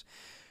sense.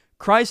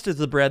 Christ is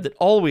the bread that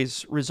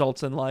always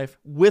results in life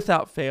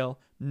without fail,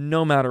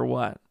 no matter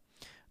what.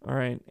 All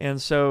right,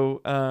 and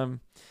so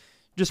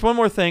just one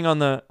more thing on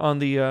the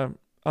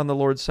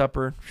Lord's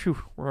Supper.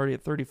 Whew, we're already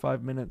at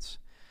 35 minutes.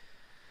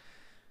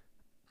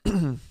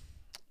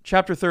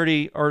 Chapter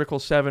 30, Article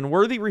 7.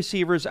 Worthy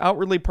receivers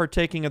outwardly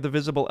partaking of the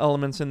visible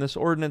elements in this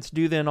ordinance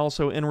do then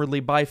also inwardly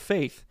by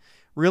faith,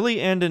 really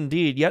and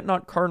indeed, yet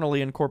not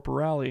carnally and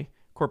corporeally,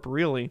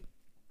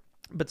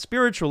 but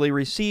spiritually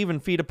receive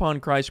and feed upon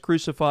Christ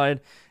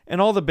crucified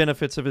and all the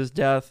benefits of his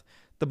death,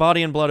 the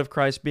body and blood of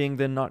Christ being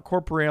then not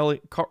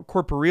corporeally,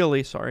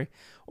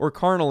 or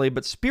carnally,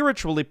 but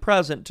spiritually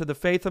present to the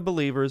faith of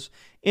believers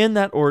in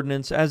that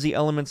ordinance as the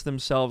elements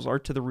themselves are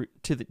to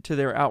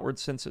their outward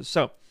senses.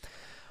 So,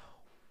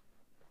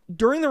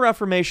 during the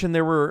Reformation,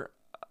 there were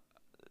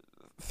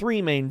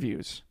three main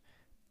views.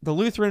 The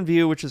Lutheran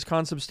view, which is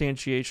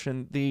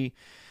consubstantiation, the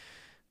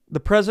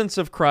presence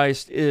of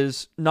Christ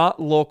is not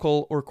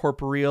local or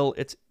corporeal,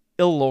 it's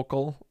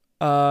illocal,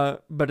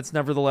 but it's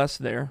nevertheless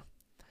there.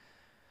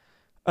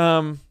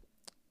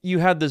 You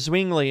had the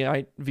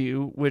Zwingliite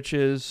view, which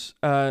is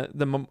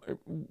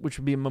which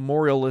would be a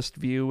memorialist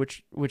view,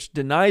 which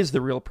denies the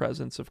real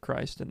presence of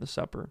Christ in the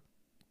supper.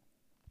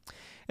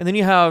 And then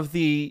you have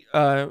the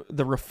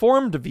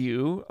Reformed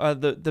view,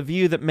 the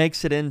view that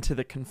makes it into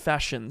the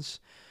Confessions,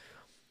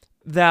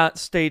 that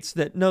states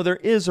that no, there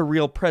is a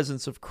real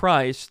presence of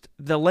Christ.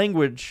 The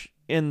language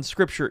in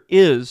Scripture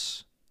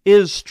is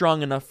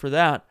strong enough for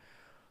that,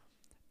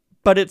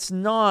 but it's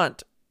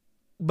not.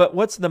 But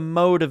what's the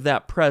mode of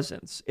that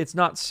presence? It's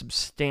not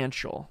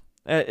substantial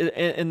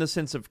in the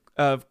sense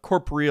of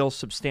corporeal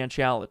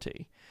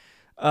substantiality.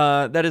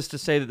 That is to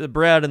say that the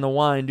bread and the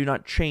wine do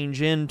not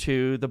change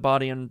into the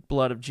body and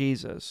blood of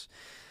Jesus.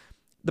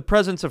 The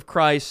presence of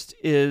Christ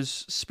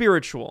is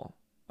spiritual.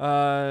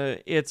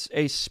 It's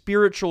a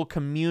spiritual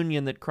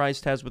communion that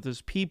Christ has with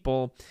his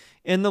people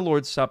in the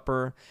Lord's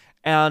Supper,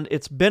 and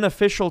it's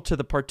beneficial to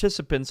the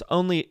participants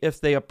only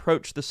if they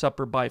approach the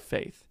supper by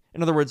faith.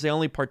 In other words, they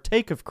only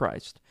partake of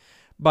Christ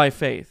by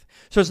faith.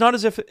 So it's not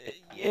as if,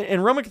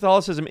 in Roman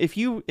Catholicism, if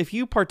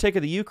you partake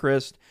of the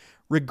Eucharist,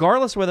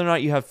 regardless of whether or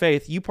not you have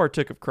faith, you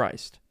partook of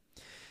Christ.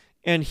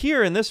 And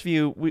here in this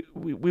view,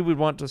 we would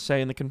want to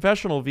say, in the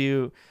confessional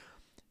view,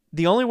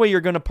 the only way you're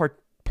going to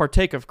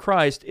partake of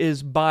Christ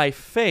is by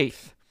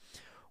faith.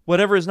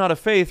 Whatever is not of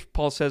faith,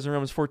 Paul says in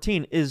Romans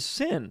 14, is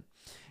sin.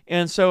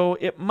 And so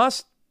it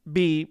must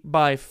be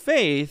by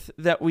faith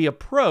that we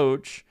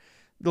approach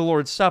the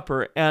Lord's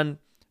Supper. And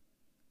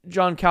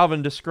John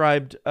Calvin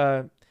described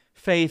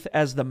faith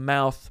as the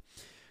mouth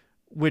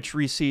which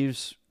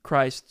receives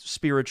Christ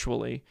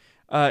spiritually.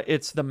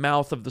 It's the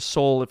mouth of the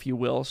soul, if you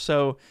will.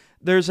 So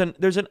there's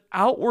an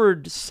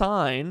outward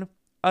sign,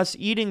 us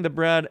eating the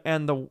bread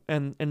and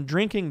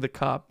drinking the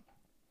cup,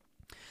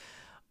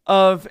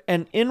 of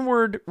an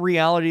inward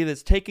reality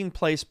that's taking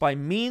place by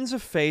means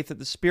of faith that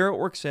the Spirit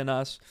works in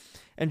us.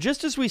 And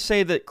just as we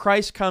say that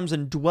Christ comes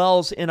and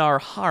dwells in our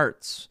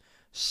hearts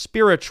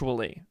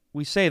spiritually,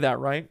 we say that,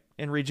 right?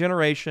 In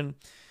regeneration,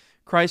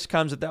 Christ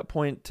comes at that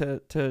point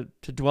to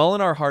dwell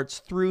in our hearts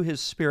through his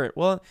Spirit.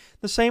 Well,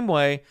 the same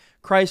way,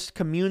 Christ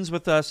communes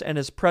with us and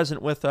is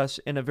present with us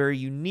in a very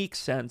unique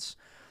sense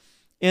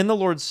in the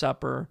Lord's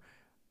Supper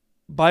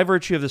by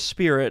virtue of the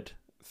Spirit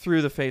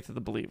through the faith of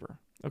the believer.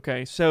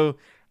 Okay, so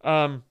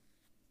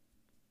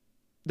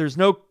there's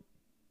no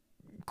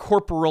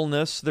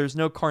corporalness, there's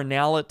no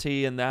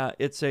carnality in that.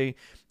 It's a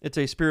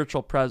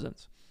spiritual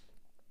presence.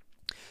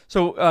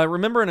 So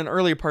remember in an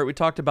earlier part we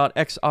talked about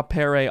ex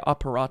opere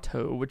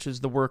operato, which is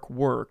the work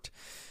worked.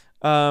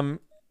 The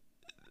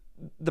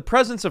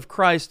presence of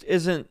Christ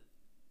isn't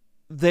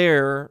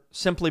there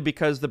simply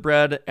because the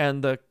bread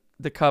and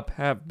the cup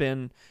have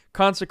been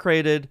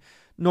consecrated,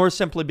 nor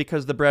simply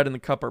because the bread and the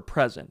cup are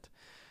present.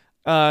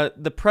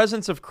 The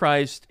presence of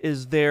Christ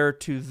is there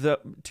to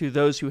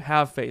those who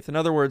have faith. In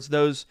other words,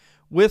 those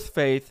with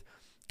faith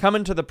come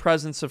into the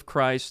presence of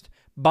Christ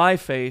by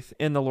faith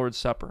in the Lord's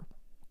Supper.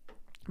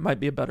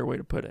 Might be a better way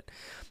to put it.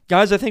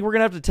 Guys, I think we're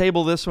going to have to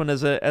table this one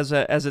as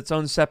its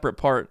own separate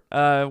part.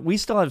 We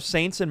still have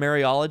saints and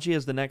Mariology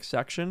as the next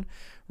section.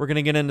 We're going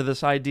to get into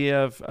this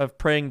idea of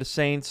praying to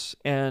saints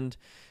and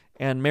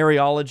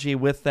Mariology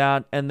with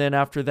that. And then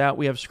after that,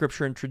 we have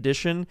Scripture and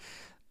tradition.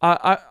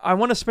 I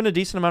want to spend a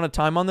decent amount of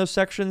time on those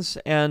sections,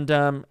 and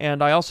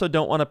I also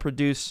don't want to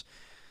produce,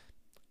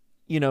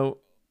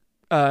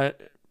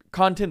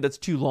 content that's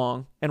too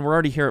long, and we're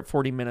already here at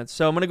 40 minutes.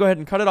 So I'm going to go ahead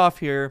and cut it off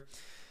here.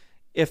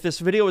 If this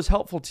video was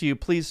helpful to you,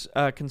 please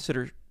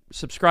consider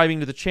subscribing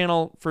to the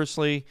channel,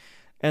 firstly,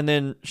 and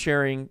then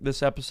sharing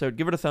this episode.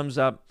 Give it a thumbs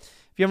up.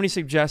 If you have any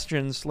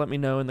suggestions, let me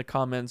know in the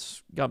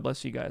comments. God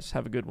bless you guys.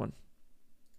 Have a good one.